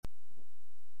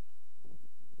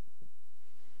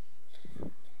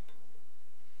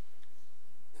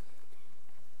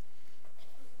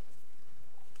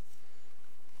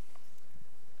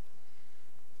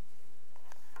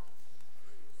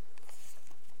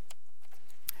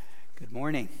Good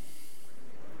morning.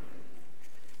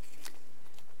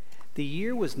 The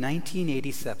year was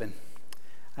 1987.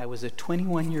 I was a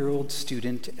 21-year-old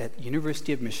student at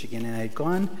University of Michigan, and I had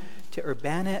gone to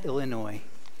Urbana, Illinois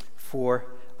for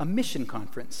a mission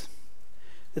conference.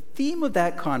 The theme of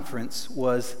that conference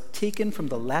was taken from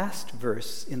the last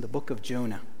verse in the book of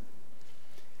Jonah.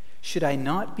 Should I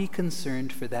not be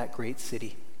concerned for that great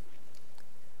city?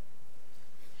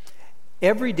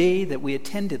 Every day that we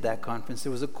attended that conference,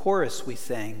 there was a chorus we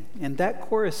sang, and that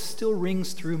chorus still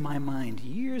rings through my mind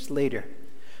years later.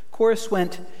 Chorus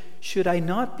went, "Should I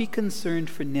not be concerned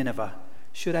for Nineveh?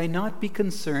 Should I not be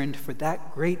concerned for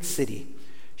that great city?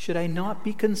 Should I not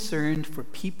be concerned for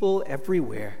people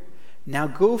everywhere? Now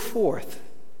go forth,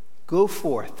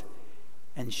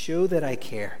 and show that I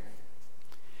care."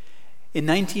 In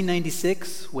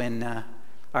 1996, when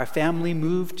our family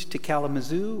moved to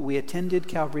Kalamazoo, we attended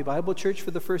Calvary Bible Church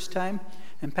for the first time,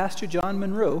 and Pastor John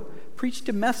Monroe preached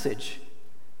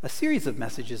a series of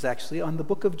messages actually, on the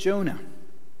book of Jonah.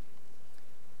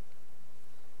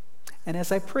 And as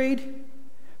I prayed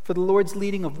for the Lord's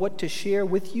leading of what to share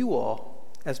with you all,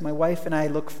 as my wife and I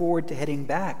look forward to heading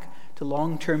back to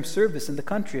long-term service in the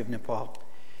country of Nepal,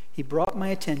 he brought my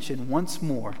attention once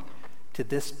more to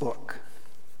this book.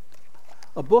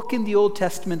 A book in the Old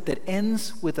Testament that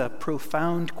ends with a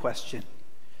profound question.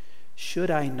 Should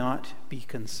I not be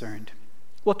concerned?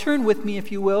 Well, turn with me,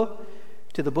 if you will,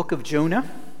 to the book of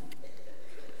Jonah.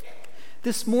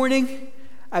 This morning,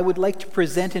 I would like to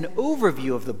present an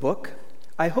overview of the book.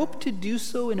 I hope to do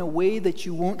so in a way that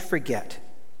you won't forget.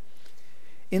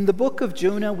 In the book of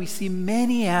Jonah, we see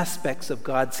many aspects of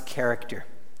God's character.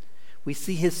 We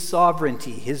see his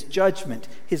sovereignty, his judgment,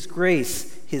 his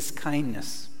grace, his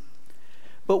kindness.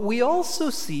 But we also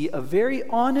see a very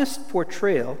honest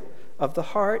portrayal of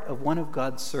the heart of one of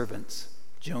God's servants,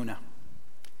 Jonah.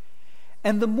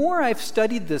 And the more I've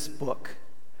studied this book,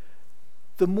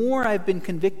 the more I've been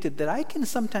convicted that I can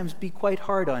sometimes be quite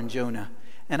hard on Jonah,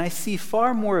 and I see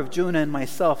far more of Jonah in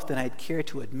myself than I'd care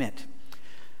to admit.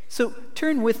 So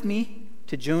turn with me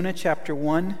to Jonah chapter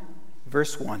 1,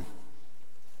 verse 1.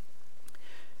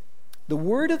 The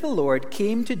word of the Lord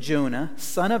came to Jonah,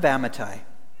 son of Amittai.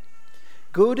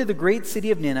 Go to the great city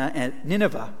of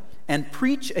Nineveh and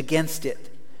preach against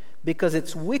it, because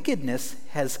its wickedness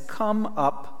has come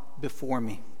up before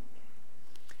me.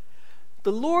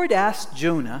 The Lord asked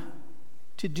Jonah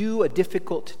to do a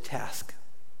difficult task.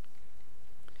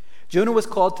 Jonah was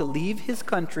called to leave his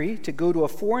country, to go to a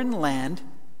foreign land,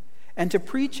 and to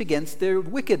preach against their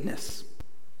wickedness.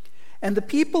 And the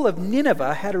people of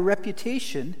Nineveh had a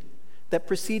reputation that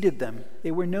preceded them.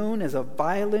 They were known as a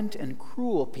violent and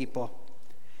cruel people.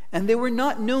 And they were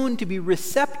not known to be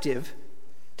receptive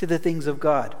to the things of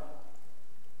God.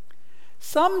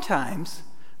 Sometimes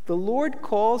the Lord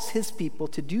calls his people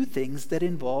to do things that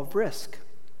involve risk.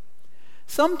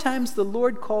 Sometimes the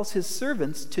Lord calls his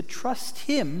servants to trust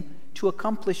him to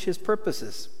accomplish his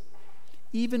purposes,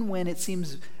 even when it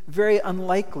seems very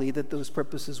unlikely that those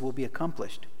purposes will be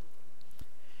accomplished.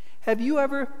 Have you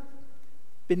ever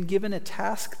been given a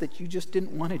task that you just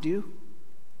didn't want to do?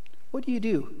 What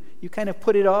do? You kind of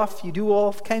put it off. You do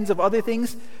all kinds of other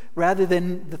things rather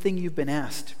than the thing you've been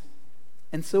asked.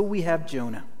 And so we have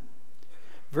Jonah.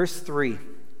 Verse 3.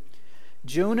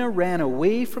 Jonah ran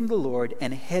away from the Lord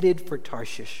and headed for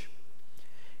Tarshish.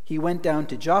 He went down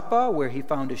to Joppa, where he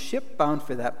found a ship bound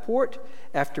for that port.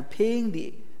 After paying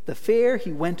the fare,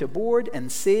 he went aboard and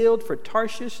sailed for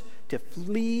Tarshish to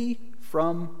flee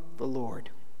from the Lord.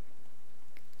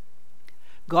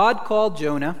 God called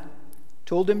Jonah,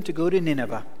 told him to go to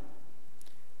Nineveh.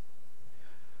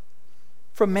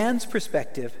 From man's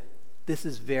perspective, this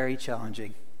is very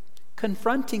challenging.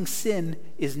 Confronting sin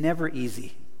is never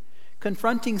easy.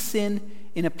 Confronting sin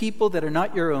in a people that are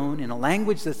not your own, in a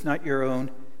language that's not your own,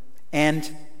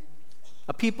 and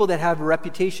a people that have a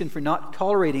reputation for not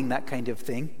tolerating that kind of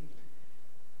thing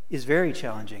is very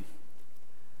challenging.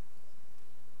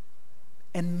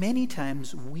 And many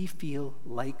times we feel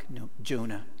like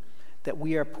Jonah, that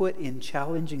we are put in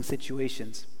challenging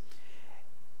situations.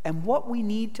 And what we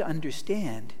need to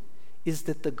understand is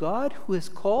that the God who has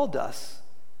called us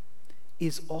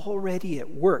is already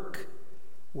at work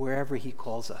wherever he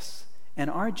calls us. And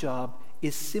our job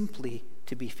is simply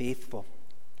to be faithful.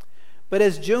 But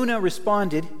as Jonah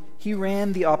responded, he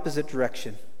ran the opposite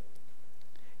direction.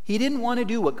 He didn't want to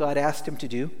do what God asked him to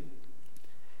do.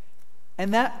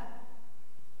 And that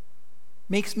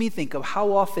makes me think of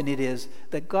how often it is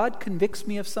that God convicts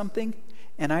me of something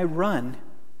and I run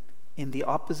in the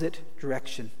opposite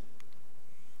direction.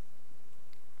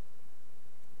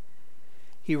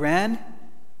 He ran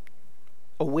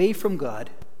away from God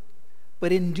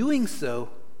But in doing so,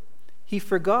 he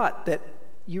forgot that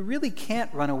you really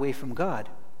can't run away from God.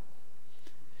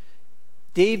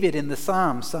 David in the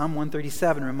Psalm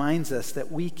 137, reminds us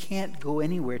that we can't go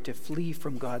anywhere to flee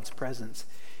from God's presence.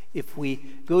 If we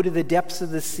go to the depths of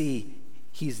the sea,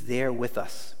 he's there with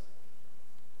us.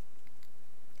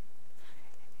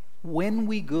 When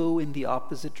we go in the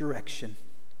opposite direction,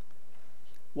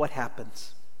 what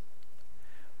happens?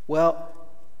 Well,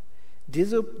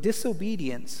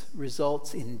 disobedience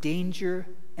results in danger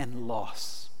and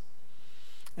loss.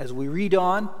 As we read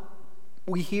on,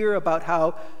 we hear about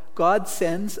how God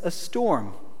sends a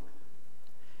storm.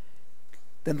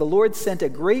 Then the Lord sent a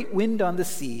great wind on the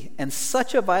sea, and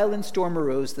such a violent storm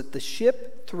arose that the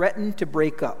ship threatened to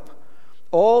break up.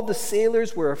 All the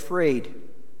sailors were afraid,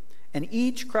 and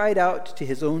each cried out to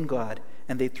his own God,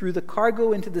 and they threw the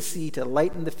cargo into the sea to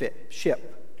lighten the ship.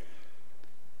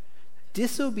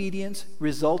 Disobedience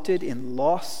resulted in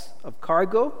loss of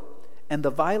cargo, and the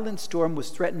violent storm was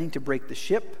threatening to break the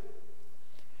ship.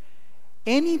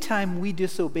 Anytime we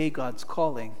disobey God's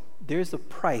calling, there's a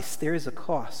price, there is a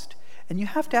cost. And you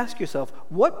have to ask yourself,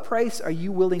 what price are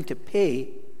you willing to pay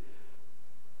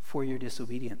for your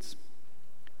disobedience?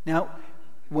 Now,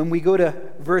 when we go to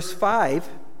verse 5,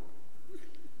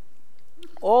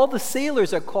 all the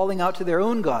sailors are calling out to their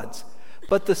own gods,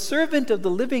 but the servant of the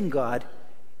living God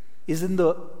is in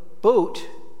the boat,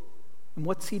 and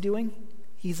what's he doing?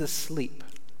 He's asleep.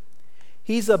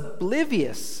 He's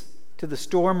oblivious to the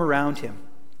storm around him.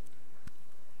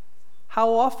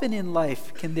 How often in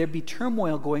life can there be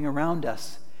turmoil going around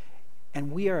us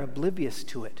and we are oblivious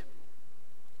to it?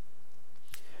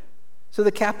 So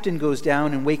the captain goes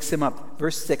down and wakes him up.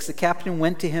 Verse 6, the captain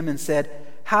went to him and said,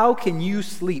 "How can you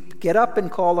sleep? Get up and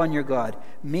call on your God.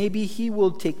 Maybe he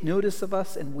will take notice of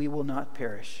us and we will not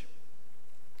perish."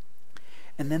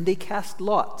 And then they cast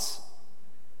lots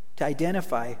to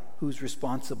identify who's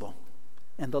responsible.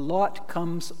 And the lot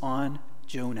comes on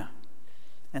Jonah.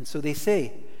 And so they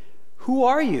say, "Who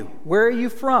are you? Where are you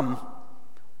from?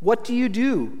 What do you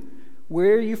do?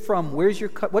 Where are you from?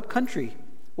 What country?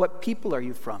 What people are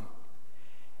you from?"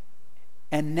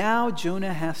 And now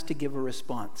Jonah has to give a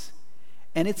response.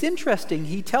 And it's interesting,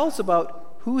 he tells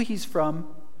about who he's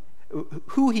from,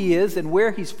 who he is and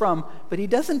where he's from, but he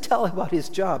doesn't tell about his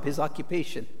job, his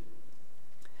occupation.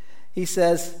 He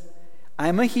says,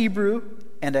 "I'm a Hebrew,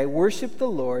 and I worship the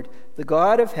Lord, the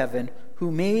God of heaven, who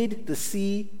made the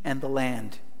sea and the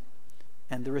land."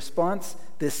 And the response,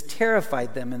 this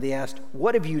terrified them, and they asked,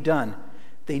 "What have you done?"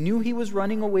 They knew he was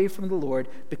running away from the Lord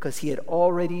because he had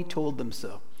already told them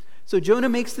so. So Jonah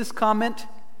makes this comment.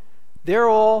 They're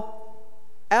all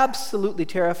absolutely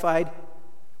terrified.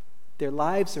 Their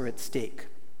lives are at stake.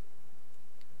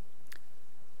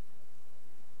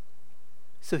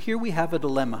 So here we have a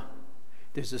dilemma.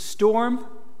 There's a storm,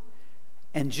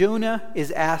 and Jonah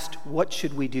is asked, "What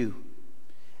should we do?"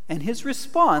 And his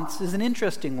response is an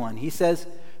interesting one. He says,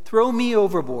 "Throw me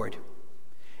overboard.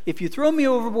 If you throw me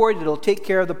overboard, it'll take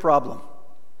care of the problem."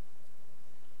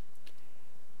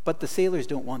 But the sailors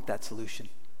don't want that solution.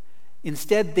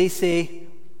 Instead, they say,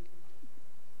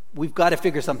 "We've got to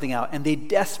figure something out." And they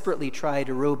desperately try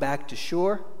to row back to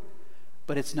shore,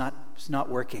 but it's not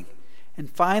working. And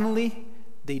finally,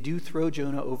 they do throw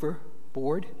Jonah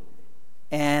overboard,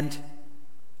 and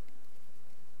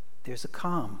there's a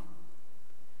calm.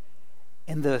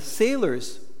 And the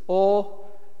sailors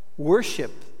all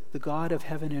worship the God of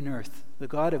heaven and earth, the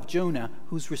God of Jonah,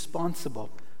 who's responsible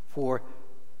for,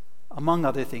 among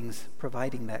other things,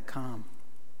 providing that calm.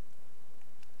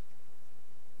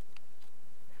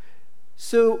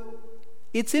 So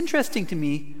it's interesting to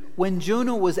me when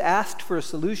Jonah was asked for a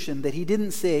solution that he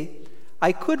didn't say,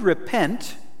 "I could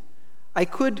repent, I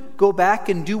could go back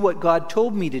and do what God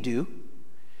told me to do."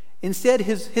 Instead,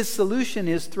 his solution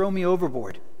is, "Throw me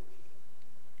overboard."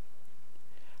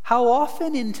 How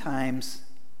often in times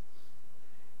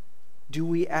do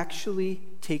we actually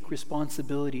take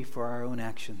responsibility for our own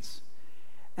actions?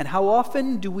 And how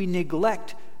often do we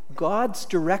neglect God's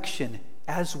direction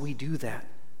as we do that?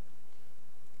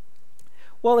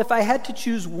 Well, if I had to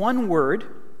choose one word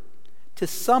to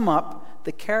sum up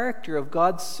the character of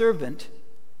God's servant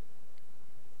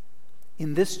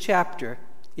in this chapter,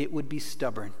 it would be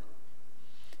stubborn.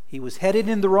 He was headed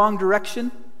in the wrong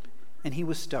direction, and he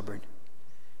was stubborn.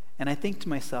 And I think to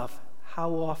myself,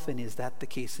 how often is that the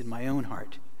case in my own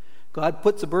heart? God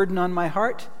puts a burden on my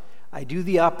heart, I do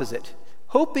the opposite,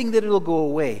 hoping that it'll go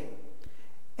away.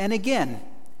 And again,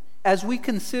 as we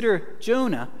consider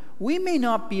Jonah, we may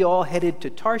not be all headed to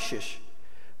Tarshish,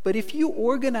 but if you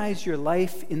organize your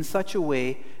life in such a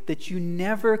way that you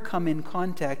never come in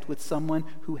contact with someone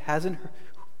who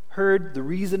heard the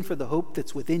reason for the hope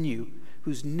that's within you,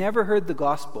 who's never heard the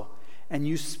gospel, and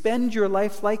you spend your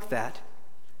life like that,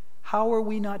 how are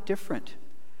we not different?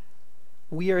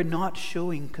 We are not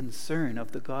showing concern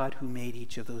of the God who made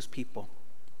each of those people.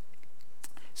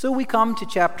 So we come to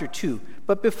chapter 2.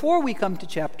 But before we come to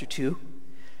chapter 2,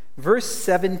 verse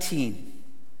 17.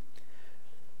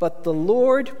 But the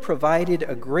Lord provided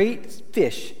a great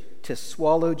fish to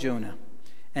swallow Jonah.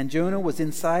 And Jonah was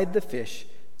inside the fish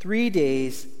 3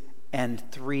 days and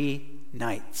 3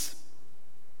 nights.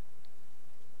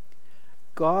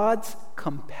 God's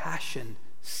compassion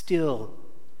still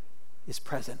is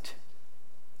present.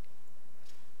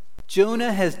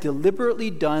 Jonah has deliberately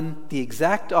done the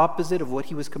exact opposite of what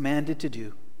he was commanded to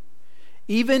do.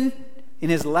 Even in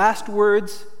his last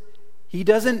words, he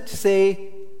doesn't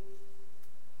say,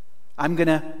 I'm going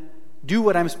to do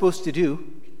what I'm supposed to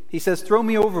do. He says, throw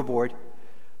me overboard.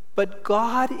 But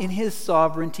God, in his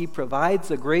sovereignty,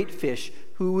 provides a great fish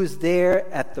who was there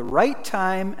at the right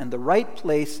time and the right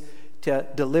place to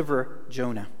deliver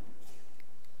Jonah.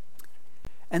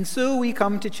 And so we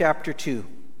come to chapter 2.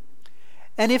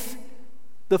 And if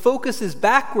the focus is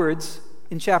backwards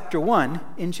in chapter 1,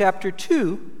 in chapter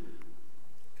 2,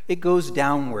 it goes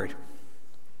downward.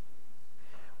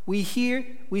 We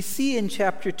see in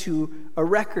chapter 2 a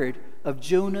record of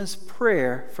Jonah's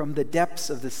prayer from the depths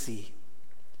of the sea.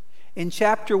 In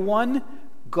chapter 1,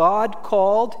 God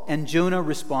called and Jonah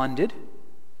responded.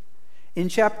 In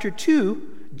chapter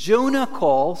 2, Jonah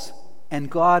calls and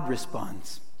God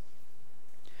responds.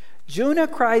 Jonah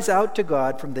cries out to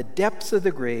God from the depths of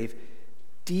the grave,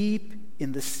 deep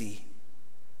in the sea.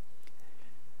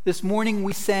 This morning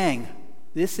we sang,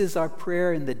 "This is our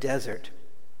prayer in the desert."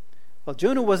 Well,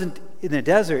 Jonah wasn't in a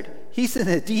desert. He's in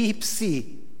a deep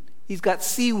sea. He's got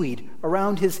seaweed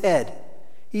around his head.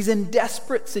 He's in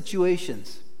desperate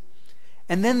situations.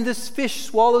 And then this fish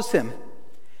swallows him.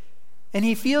 And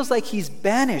he feels like he's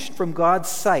banished from God's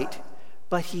sight.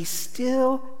 But he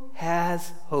still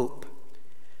has hope.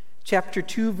 Chapter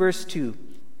 2, verse 2.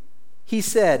 He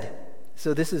said,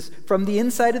 so this is from the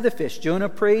inside of the fish, Jonah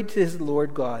prayed to his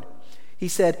Lord God. He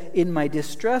said, "In my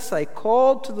distress I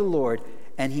called to the Lord,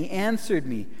 and he answered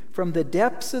me. From the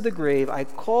depths of the grave I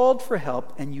called for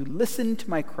help, and you listened to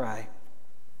my cry."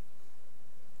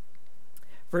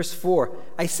 Verse 4,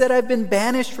 I said, "I've been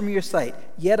banished from your sight,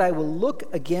 yet I will look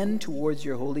again towards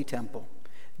your holy temple.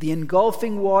 The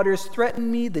engulfing waters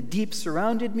threatened me, the deep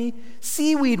surrounded me.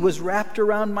 Seaweed was wrapped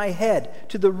around my head.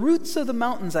 To the roots of the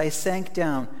mountains I sank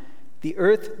down. The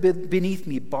earth beneath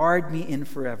me barred me in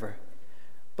forever.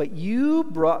 But you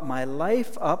brought my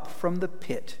life up from the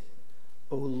pit,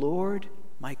 O Lord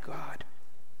my God."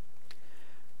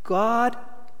 God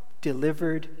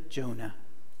delivered Jonah.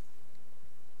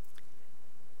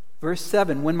 Verse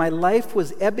 7, when my life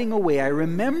was ebbing away, I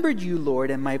remembered you,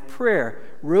 Lord, and my prayer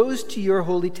rose to your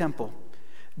holy temple.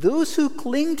 Those who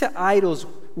cling to idols,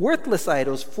 worthless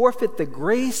idols, forfeit the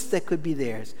grace that could be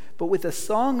theirs. But with a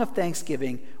song of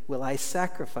thanksgiving will I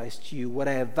sacrifice to you. What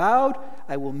I have vowed,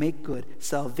 I will make good.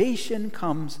 Salvation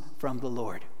comes from the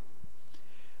Lord.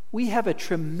 We have a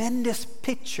tremendous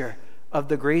picture of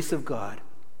the grace of God.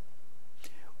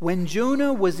 When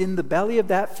Jonah was in the belly of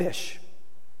that fish,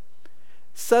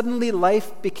 suddenly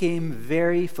life became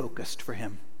very focused for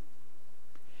him.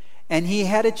 And he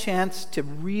had a chance to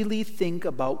really think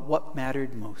about what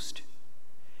mattered most.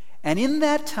 And in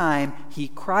that time, he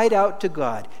cried out to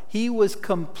God. He was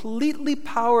completely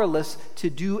powerless to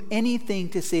do anything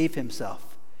to save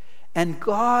himself. And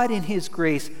God, in his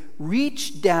grace,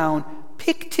 reached down,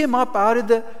 picked him up out of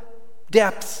the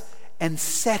depths, and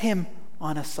set him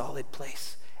on a solid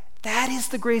place. That is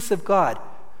the grace of God.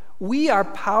 We are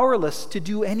powerless to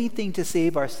do anything to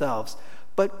save ourselves,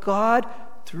 but God,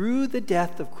 through the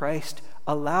death of Christ,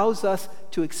 allows us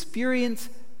to experience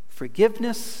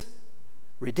forgiveness,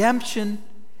 redemption,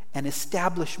 and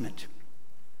establishment.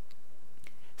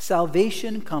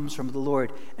 Salvation comes from the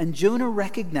Lord, and Jonah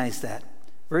recognized that.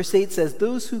 Verse 8 says,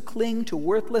 "Those who cling to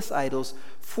worthless idols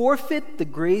forfeit the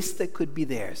grace that could be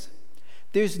theirs."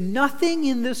 There's nothing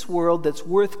in this world that's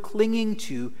worth clinging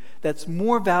to that's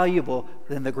more valuable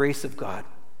than the grace of God.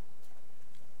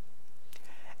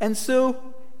 And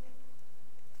so,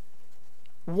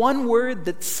 one word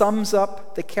that sums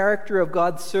up the character of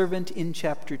God's servant in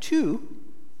chapter 2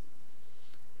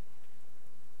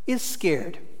 is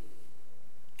scared.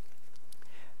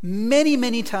 Many,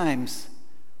 many times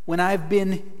when I've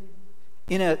been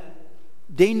in a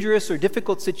dangerous or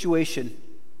difficult situation,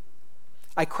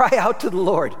 I cry out to the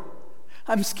Lord,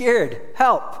 "I'm scared,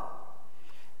 help."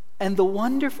 And the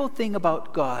wonderful thing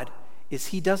about God is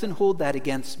he doesn't hold that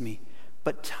against me.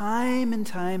 But time and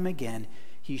time again,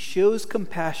 he shows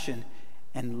compassion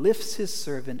and lifts his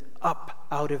servant up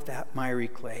out of that miry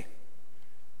clay.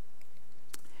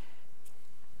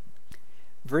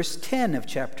 Verse 10 of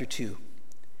chapter 2.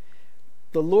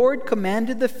 The Lord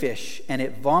commanded the fish, and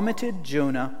it vomited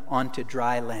Jonah onto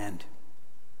dry land.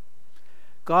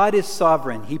 God is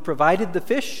sovereign. He provided the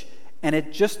fish, and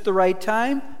at just the right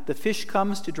time, the fish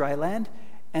comes to dry land,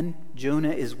 and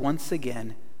Jonah is once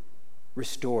again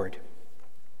restored.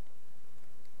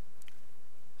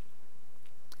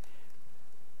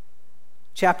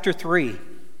 Chapter 3.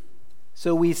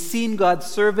 So we've seen God's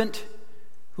servant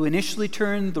who initially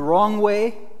turned the wrong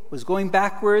way, was going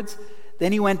backwards,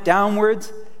 then he went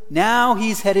downwards. Now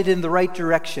he's headed in the right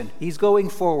direction. He's going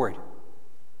forward.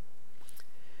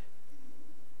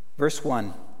 Verse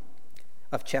 1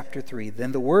 of chapter 3.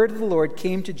 Then the word of the Lord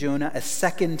came to Jonah a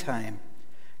second time.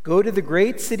 Go to the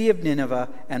great city of Nineveh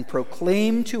and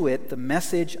proclaim to it the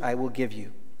message I will give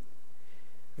you.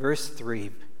 Verse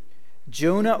 3.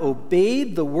 Jonah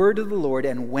obeyed the word of the Lord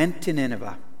and went to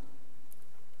Nineveh.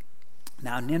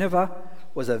 Now Nineveh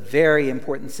was a very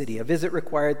important city. A visit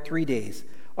required 3 days.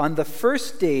 On the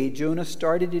first day Jonah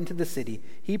started into the city,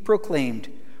 he proclaimed,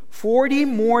 40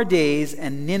 more days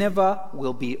and Nineveh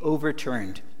will be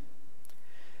overturned.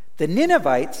 The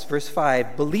Ninevites, verse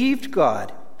 5, believed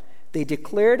God. They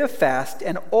declared a fast,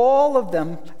 and all of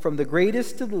them, from the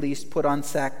greatest to the least, put on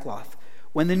sackcloth.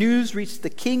 When the news reached the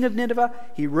king of Nineveh,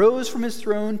 he rose from his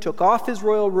throne, took off his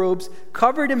royal robes,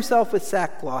 covered himself with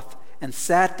sackcloth, and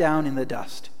sat down in the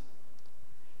dust.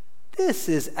 This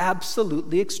is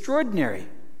absolutely extraordinary.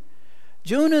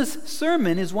 Jonah's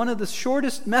sermon is one of the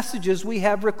shortest messages we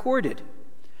have recorded.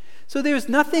 So there's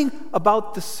nothing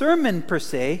about the sermon per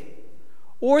se,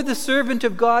 or the servant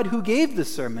of God who gave the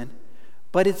sermon,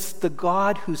 but it's the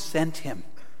God who sent him.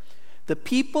 The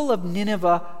people of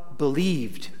Nineveh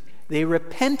believed. They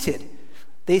repented.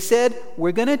 They said,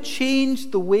 we're going to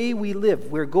change the way we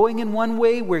live. We're going in one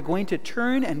way. We're going to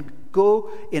turn and go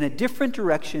in a different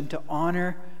direction to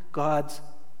honor God's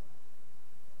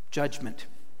judgment.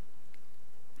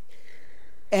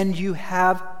 And you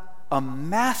have a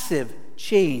massive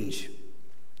change.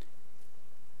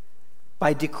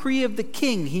 By decree of the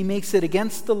king, he makes it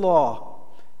against the law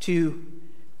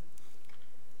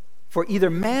for either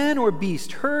man or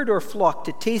beast, herd or flock,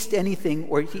 to taste anything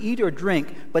or to eat or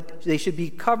drink, but they should be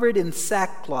covered in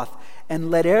sackcloth. And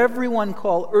let everyone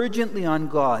call urgently on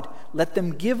God. Let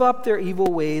them give up their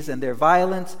evil ways and their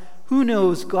violence. Who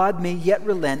knows, God may yet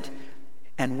relent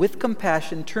and with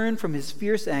compassion turn from his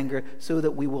fierce anger so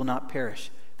that we will not perish.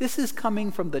 This is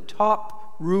coming from the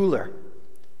top ruler.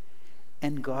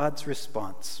 And God's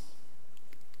response.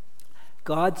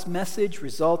 God's message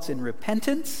results in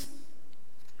repentance,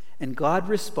 and God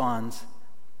responds.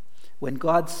 When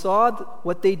God saw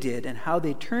what they did and how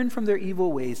they turned from their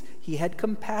evil ways, he had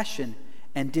compassion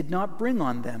and did not bring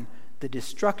on them the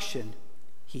destruction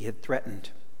he had threatened.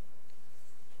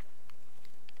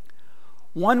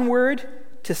 One word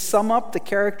to sum up the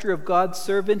character of God's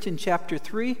servant in chapter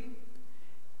 3.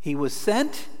 He was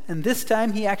sent, and this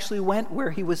time he actually went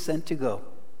where he was sent to go.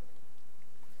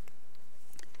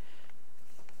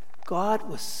 God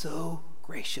was so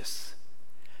gracious.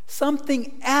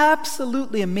 Something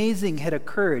absolutely amazing had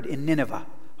occurred in Nineveh.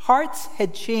 Hearts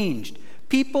had changed.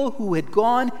 People who had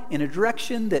gone in a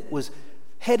direction that was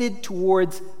headed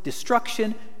towards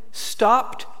destruction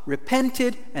stopped,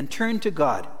 repented, and turned to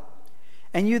God.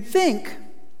 And you'd think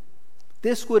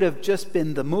this would have just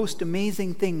been the most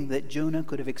amazing thing that Jonah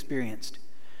could have experienced.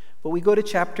 But we go to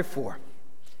chapter 4.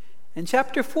 And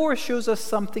chapter 4 shows us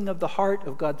something of the heart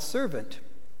of God's servant.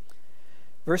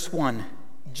 Verse 1,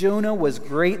 Jonah was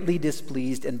greatly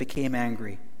displeased and became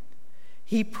angry.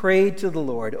 He prayed to the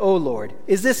Lord, "O Lord,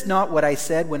 is this not what I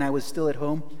said when I was still at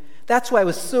home? That's why I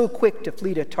was so quick to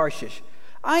flee to Tarshish.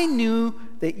 I knew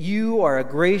that you are a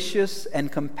gracious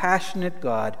and compassionate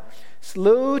God,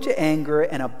 slow to anger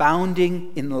and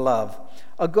abounding in love,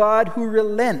 a God who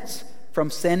relents from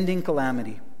sending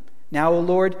calamity. Now, O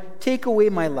Lord, take away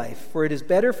my life, for it is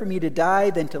better for me to die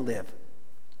than to live."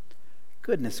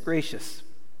 Goodness gracious.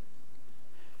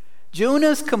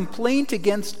 Jonah's complaint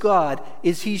against God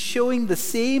is he's showing the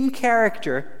same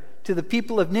character to the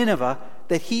people of Nineveh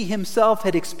that he himself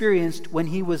had experienced when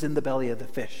he was in the belly of the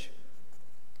fish.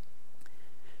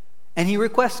 And he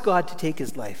requests God to take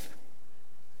his life.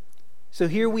 So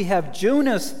here we have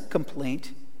Jonah's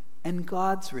complaint and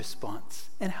God's response,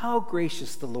 and how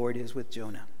gracious the Lord is with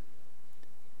Jonah.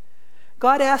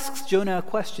 God asks Jonah a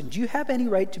question: do you have any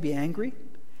right to be angry?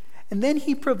 And then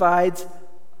he provides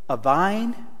a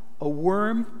vine, a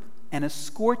worm, and a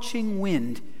scorching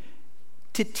wind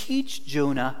to teach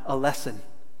Jonah a lesson.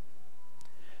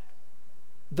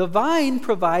 The vine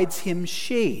provides him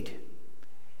shade,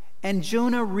 and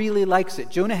Jonah really likes it.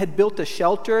 Jonah had built a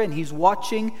shelter, and he's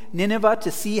watching Nineveh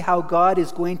to see how God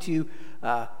is going to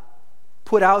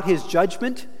put out his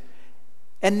judgment.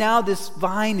 And now this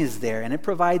vine is there, and it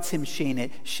provides him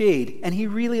shade, and he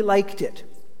really liked it.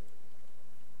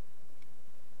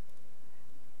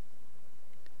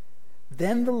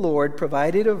 Then the Lord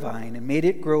provided a vine and made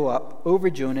it grow up over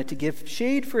Jonah to give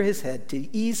shade for his head,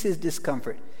 to ease his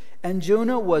discomfort. And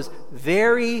Jonah was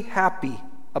very happy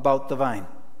about the vine.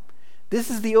 This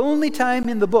is the only time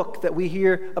in the book that we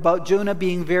hear about Jonah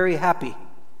being very happy.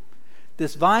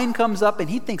 This vine comes up and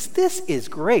he thinks, this is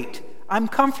great. I'm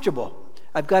comfortable.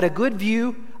 I've got a good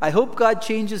view. I hope God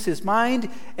changes his mind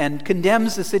and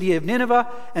condemns the city of Nineveh.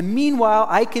 And meanwhile,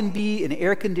 I can be in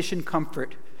air-conditioned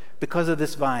comfort because of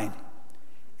this vine.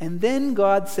 And then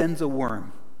God sends a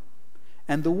worm.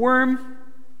 And the worm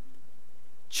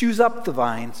chews up the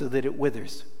vine so that it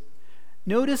withers.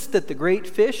 Notice that the great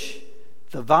fish,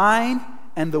 the vine,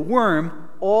 and the worm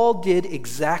all did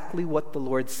exactly what the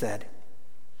Lord said.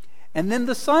 And then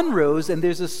the sun rose, and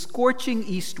there's a scorching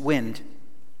east wind.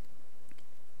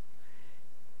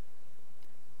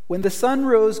 When the sun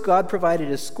rose, God provided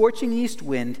a scorching east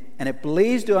wind, and it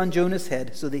blazed on Jonah's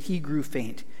head so that he grew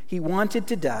faint. He wanted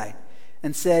to die,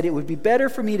 and said, "It would be better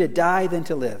for me to die than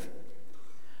to live."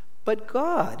 But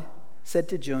God said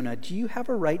to Jonah, "Do you have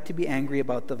a right to be angry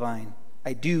about the vine?"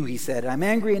 "I do," he said. "I'm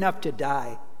angry enough to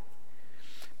die."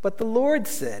 But the Lord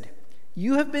said,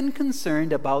 "You have been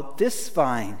concerned about this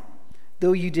vine.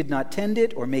 Though you did not tend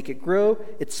it or make it grow,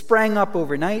 it sprang up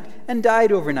overnight and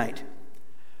died overnight.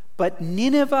 But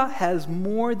Nineveh has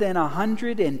more than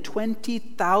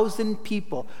 120,000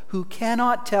 people who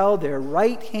cannot tell their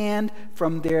right hand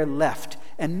from their left,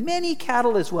 and many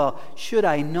cattle as well. Should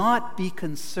I not be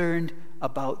concerned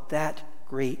about that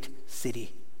great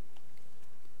city?"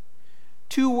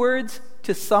 2 words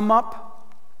to sum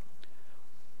up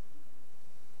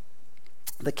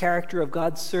the character of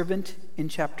God's servant in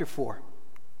chapter 4.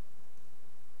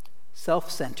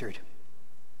 Self-centered.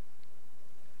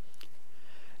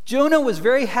 Jonah was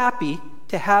very happy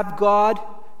to have God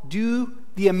do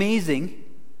the amazing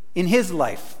in his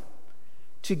life,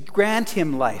 to grant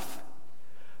him life.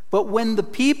 But when the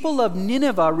people of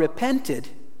Nineveh repented,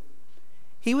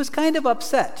 he was kind of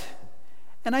upset.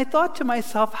 And I thought to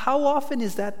myself, how often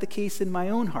is that the case in my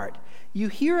own heart? You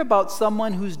hear about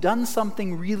someone who's done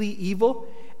something really evil,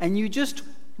 and you just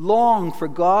long for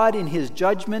God in his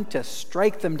judgment to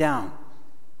strike them down.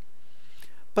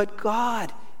 But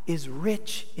God is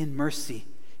rich in mercy.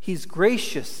 He's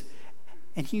gracious,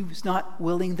 and he was not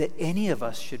willing that any of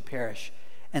us should perish.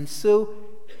 And so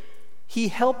he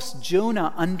helps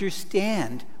Jonah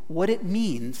understand what it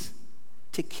means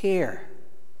to care.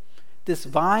 This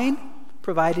vine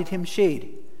provided him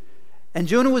shade. And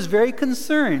Jonah was very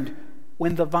concerned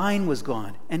when the vine was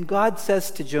gone. And God says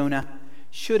to Jonah,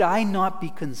 "Should I not be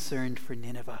concerned for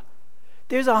Nineveh?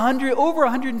 There's over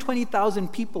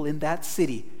 120,000 people in that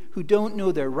city who don't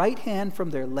know their right hand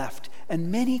from their left, and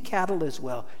many cattle as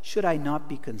well. Should I not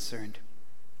be concerned?"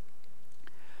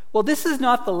 Well, this is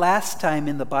not the last time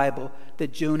in the Bible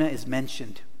that Jonah is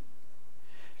mentioned.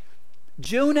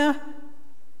 Jonah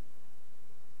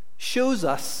shows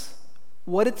us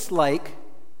what it's like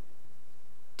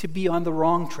to be on the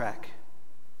wrong track,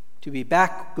 to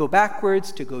go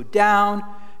backwards, to go down,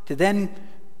 to then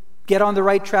get on the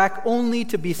right track, only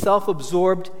to be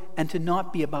self-absorbed and to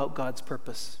not be about God's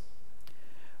purpose.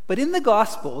 But in the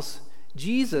Gospels,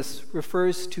 Jesus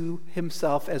refers to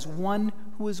himself as one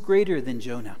who is greater than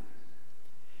Jonah.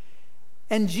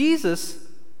 And Jesus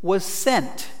was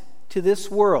sent to this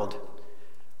world,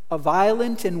 a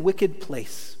violent and wicked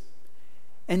place.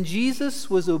 And Jesus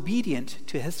was obedient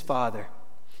to his Father.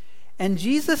 And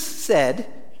Jesus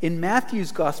said in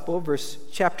Matthew's Gospel,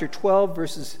 chapter 12,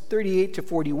 verses 38 to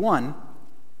 41,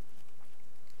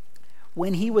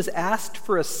 when he was asked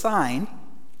for a sign,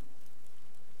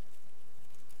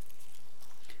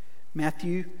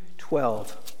 Matthew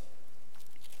 12.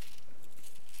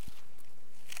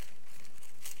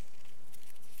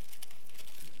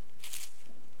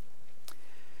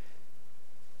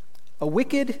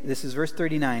 This is verse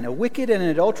 39, a wicked and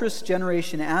adulterous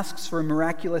generation asks for a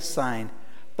miraculous sign,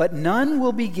 but none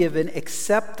will be given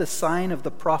except the sign of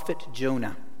the prophet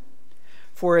Jonah.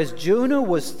 For as Jonah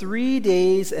was 3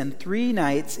 days and 3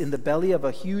 nights in the belly of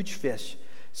a huge fish,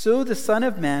 so the Son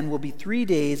of Man will be 3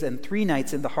 days and 3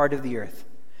 nights in the heart of the earth.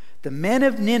 The men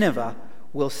of Nineveh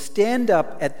will stand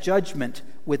up at judgment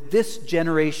with this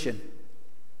generation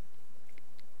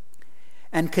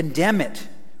and condemn it,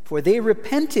 for they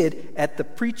repented at the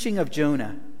preaching of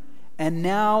Jonah. and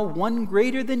now one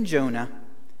greater than Jonah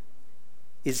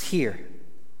is here.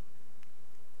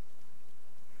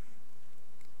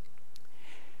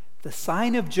 The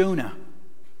sign of Jonah.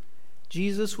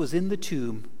 Jesus was in the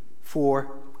tomb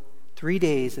for 3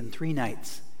 days and 3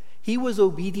 nights. He was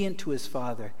obedient to his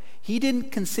Father. He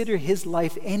didn't consider his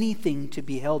life anything to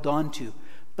be held on to,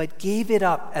 but gave it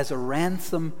up as a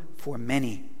ransom for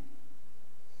many.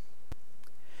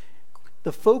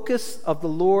 The focus of the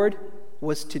Lord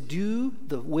was to do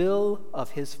the will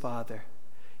of his Father.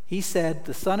 He said,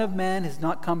 "The Son of Man has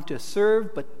not come to be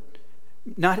served,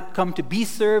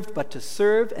 but to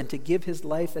serve and to give his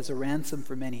life as a ransom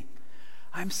for many."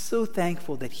 I'm so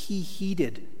thankful that he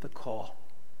heeded the call.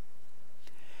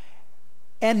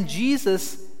 And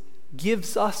Jesus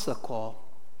gives us a call.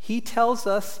 He tells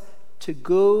us to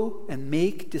go and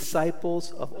make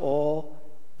disciples of all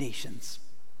nations.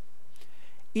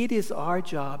 It is our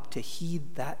job to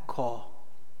heed that call.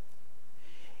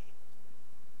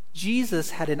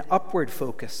 Jesus had an upward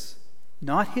focus,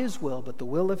 not his will, but the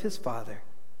will of his Father,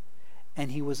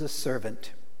 and he was a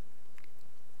servant.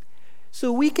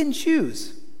 So we can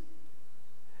choose.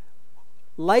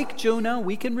 Like Jonah,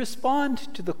 we can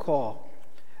respond to the call.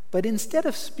 But instead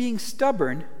of being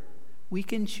stubborn, we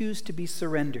can choose to be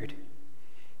surrendered.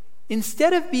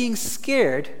 Instead of being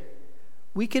scared,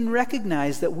 we can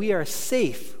recognize that we are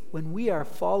safe when we are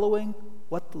following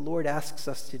what the Lord asks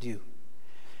us to do.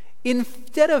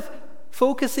 Instead of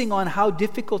focusing on how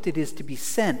difficult it is to be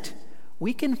sent,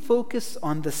 we can focus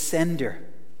on the sender.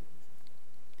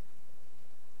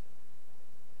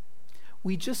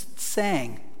 We just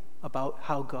sang about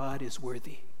how God is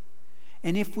worthy.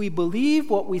 And if we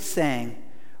believe what we sang,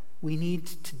 we need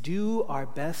to do our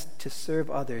best to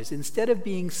serve others. Instead of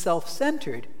being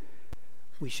self-centered,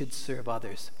 we should serve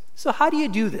others. So how do you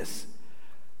do this?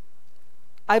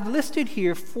 I've listed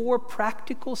here 4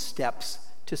 practical steps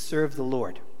to serve the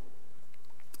Lord.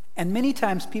 And many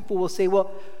times people will say,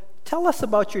 well, tell us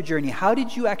about your journey. How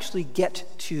did you actually get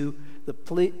to the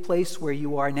place where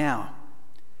you are now?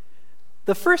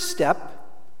 The first step,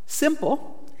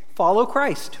 simple, follow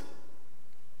Christ.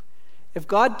 If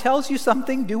God tells you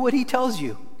something, do what he tells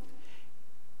you.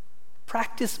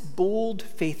 Practice bold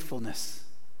faithfulness.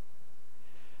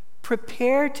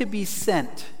 Prepare to be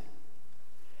sent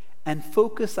and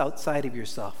focus outside of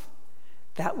yourself.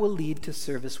 That will lead to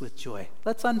service with joy.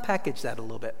 Let's unpackage that a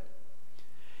little bit.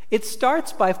 It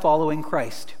starts by following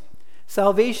Christ.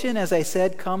 Salvation, as I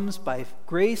said, comes by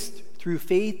grace through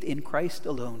faith in Christ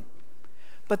alone.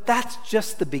 But that's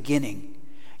just the beginning.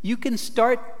 You can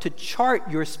start to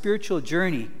chart your spiritual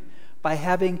journey by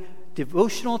having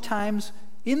devotional times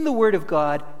in the Word of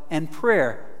God and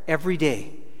prayer every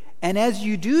day. And as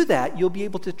you do that, you'll be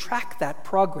able to track that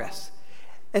progress.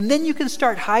 And then you can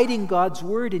start hiding God's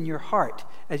Word in your heart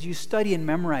as you study and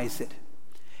memorize it.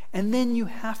 And then you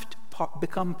have to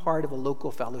become part of a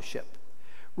local fellowship.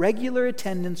 Regular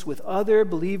attendance with other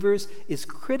believers is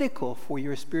critical for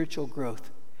your spiritual growth.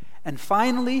 And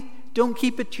finally, don't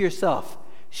keep it to yourself.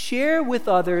 Share with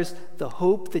others the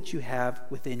hope that you have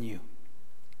within you.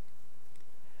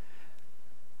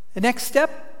 The next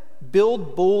step,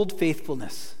 build bold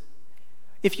faithfulness.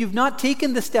 If you've not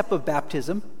taken the step of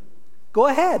baptism, go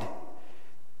ahead.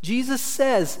 Jesus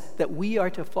says that we are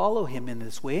to follow him in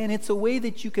this way, and it's a way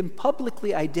that you can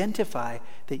publicly identify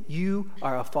that you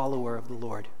are a follower of the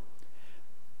Lord.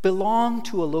 Belong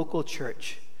to a local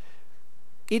church.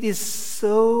 It is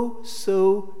so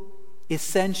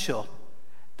essential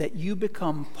that you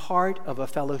become part of a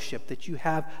fellowship, that you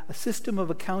have a system of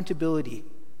accountability.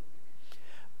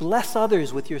 Bless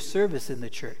others with your service in the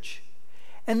church.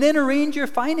 And then arrange your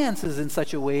finances in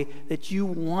such a way that you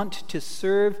want to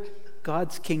serve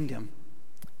God's kingdom.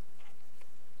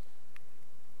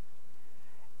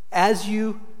 As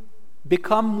you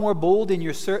become more bold in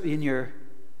your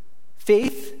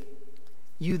faith,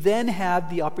 you then have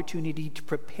the opportunity to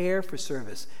prepare for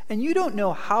service. And you don't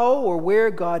know how or where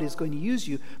God is going to use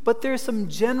you, but there are some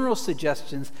general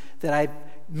suggestions that I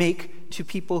make to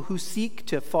people who seek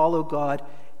to follow God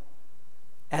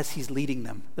as he's leading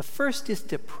them. The first is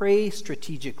to pray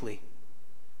strategically.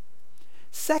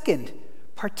 Second,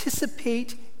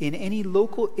 participate in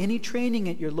any training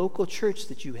at your local church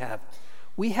that you have.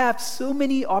 We have so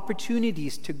many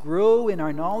opportunities to grow in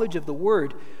our knowledge of the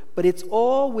Word, but it's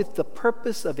all with the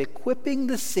purpose of equipping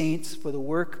the saints for the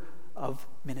work of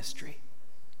ministry.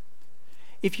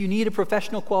 If you need a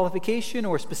professional qualification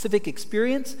or specific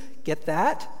experience, get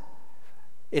that.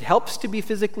 It helps to be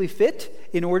physically fit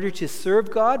in order to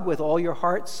serve God with all your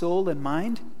heart, soul, and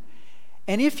mind.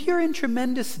 And if you're in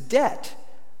tremendous debt,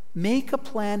 make a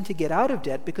plan to get out of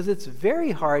debt, because it's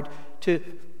very hard to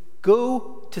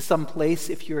go to some place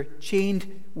if you're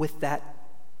chained with that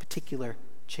particular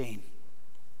chain.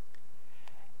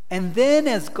 And then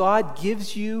as God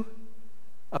gives you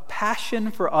a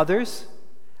passion for others,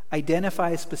 identify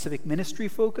a specific ministry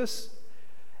focus.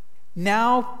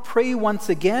 Now pray once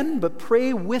again, but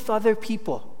pray with other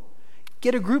people.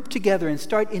 Get a group together and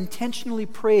start intentionally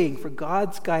praying for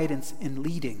God's guidance and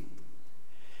leading.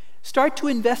 Start to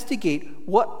investigate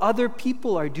what other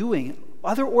people are doing,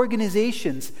 other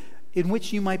organizations in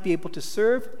which you might be able to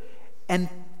serve, and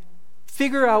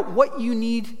figure out what you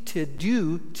need to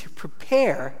do to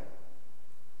prepare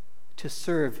to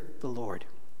serve the Lord.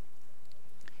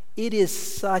 It is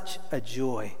such a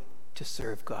joy to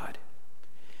serve God.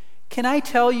 Can I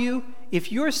tell you,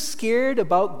 if you're scared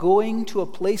about going to a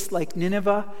place like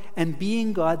Nineveh and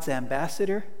being God's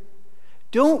ambassador,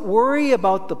 don't worry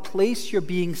about the place you're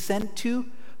being sent to.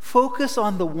 Focus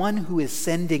on the one who is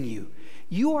sending you.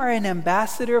 You are an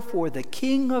ambassador for the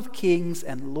King of Kings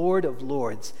and Lord of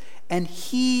Lords, and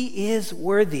he is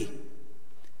worthy.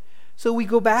 So we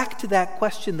go back to that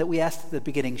question that we asked at the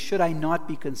beginning, should I not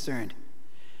be concerned?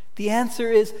 The answer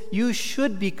is you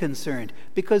should be concerned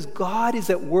because God is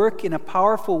at work in a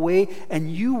powerful way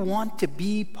and you want to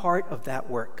be part of that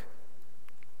work.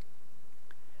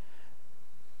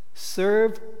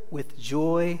 Serve with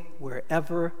joy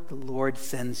wherever the Lord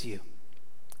sends you.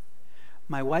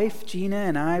 My wife Gina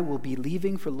and I will be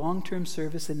leaving for long-term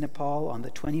service in Nepal on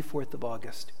the 24th of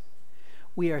August.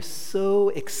 We are so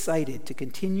excited to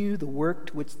continue the work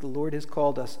to which the Lord has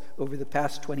called us over the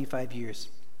past 25 years.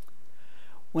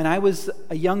 When I was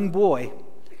a young boy,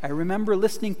 I remember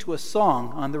listening to a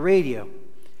song on the radio,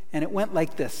 and it went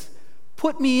like this: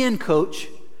 "Put me in, coach.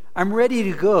 I'm ready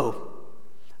to go.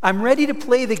 I'm ready to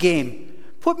play the game.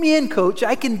 Put me in, coach.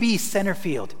 I can be center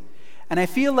field." And I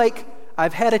feel like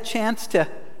I've had a chance to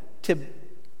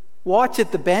watch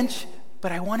at the bench,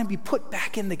 but I want to be put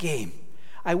back in the game.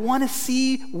 I want to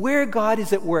see where God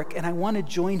is at work, and I want to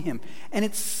join him. And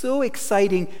it's so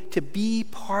exciting to be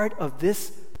part of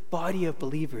this body of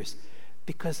believers,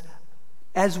 because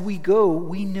as we go,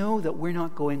 we know that we're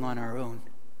not going on our own.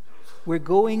 We're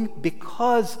going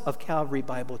because of Calvary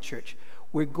Bible Church.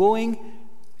 We're going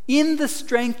in the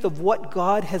strength of what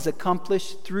God has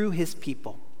accomplished through his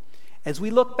people. As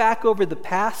we look back over the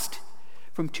past,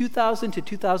 from 2000 to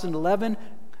 2011,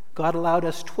 God allowed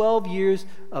us 12 years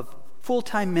of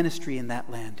full-time ministry in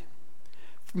that land.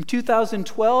 From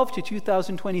 2012 to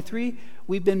 2023,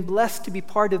 we've been blessed to be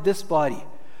part of this body.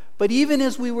 But even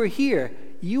as we were here,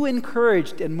 you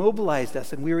encouraged and mobilized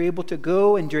us, and we were able to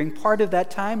go, and during part of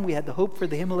that time, we had the Hope for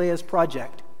the Himalayas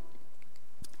project.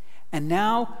 And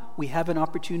now we have an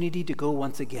opportunity to go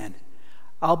once again.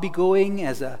 I'll be going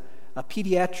as a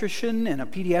pediatrician and a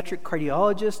pediatric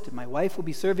cardiologist, and my wife will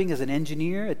be serving as an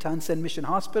engineer at Tan Sen Mission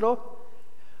Hospital.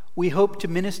 We hope to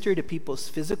minister to people's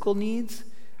physical needs.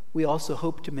 We also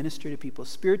hope to minister to people's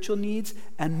spiritual needs.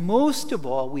 And most of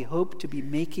all, we hope to be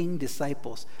making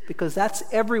disciples, because that's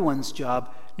everyone's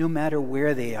job, no matter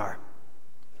where they are.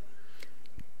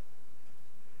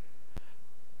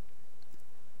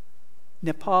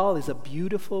 Nepal is a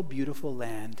beautiful, beautiful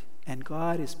land, and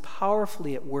God is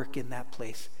powerfully at work in that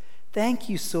place. Thank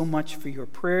you so much for your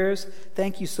prayers.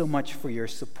 Thank you so much for your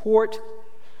support.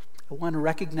 I want to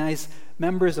recognize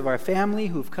members of our family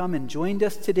who've come and joined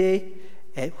us today,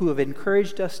 who have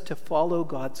encouraged us to follow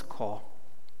God's call.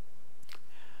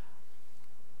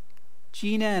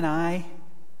 Gina and I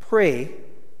pray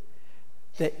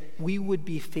that we would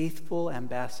be faithful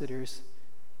ambassadors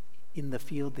in the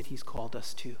field that he's called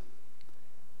us to.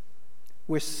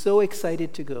 We're so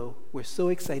excited to go. We're so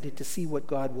excited to see what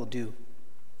God will do.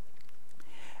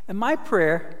 And my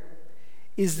prayer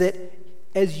is that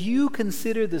as you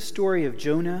consider the story of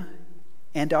Jonah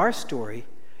and our story,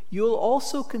 you'll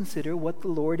also consider what the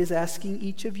Lord is asking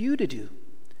each of you to do.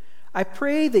 I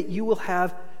pray that you will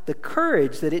have the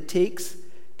courage that it takes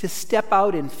to step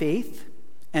out in faith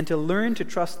and to learn to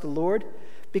trust the Lord,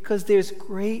 because there's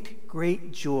great,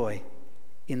 great joy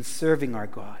in serving our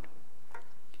God.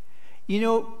 You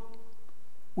know,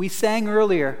 we sang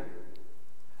earlier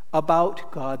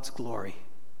about God's glory.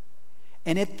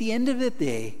 And at the end of the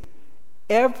day,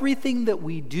 everything that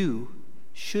we do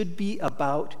should be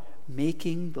about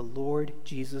making the Lord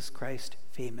Jesus Christ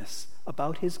famous,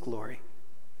 about his glory.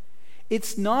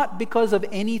 It's not because of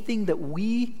anything that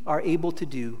we are able to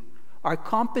do. Our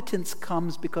competence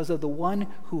comes because of the one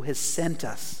who has sent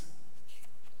us.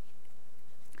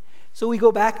 So we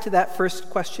go back to that first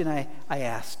question I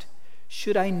asked.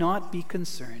 Should I not be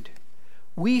concerned?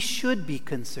 We should be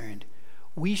concerned.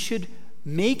 We should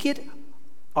make it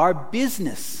our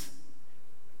business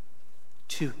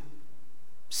to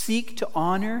seek to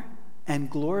honor and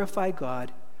glorify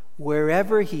God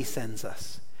wherever he sends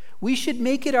us. We should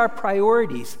make it our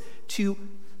priorities to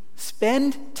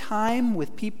spend time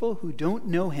with people who don't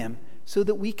know him so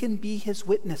that we can be his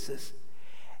witnesses.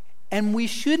 And we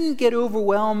shouldn't get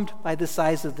overwhelmed by the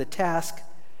size of the task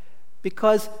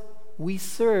because we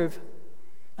serve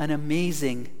an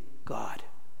amazing God.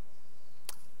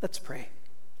 Let's pray.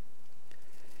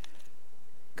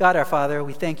 God our Father,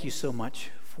 we thank you so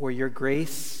much for your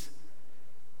grace,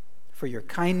 for your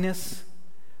kindness.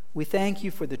 We thank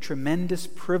you for the tremendous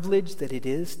privilege that it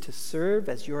is to serve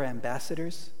as your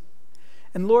ambassadors.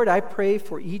 And Lord, I pray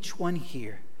for each one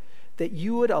here that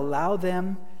you would allow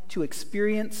them to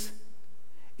experience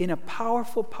in a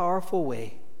powerful, powerful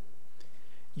way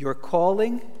your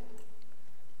calling.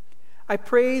 I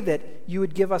pray that you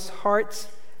would give us hearts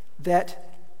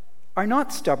that are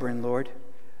not stubborn, Lord,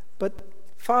 but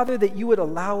Father, that you would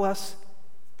allow us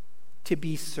to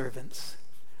be servants.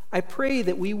 I pray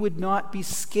that we would not be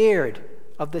scared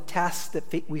of the tasks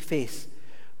that we face,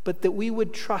 but that we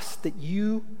would trust that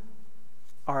you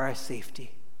are our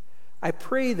safety. I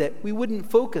pray that we wouldn't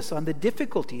focus on the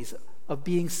difficulties of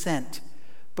being sent,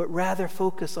 but rather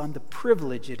focus on the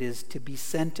privilege it is to be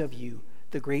sent of you,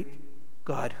 the great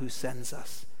God who sends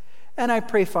us. And I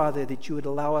pray, Father, that you would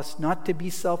allow us not to be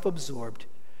self-absorbed,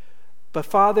 but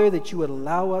Father, that you would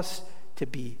allow us to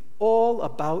be all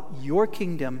about your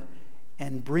kingdom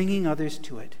and bringing others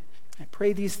to it. I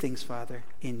pray these things, Father,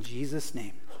 in Jesus'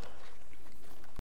 name.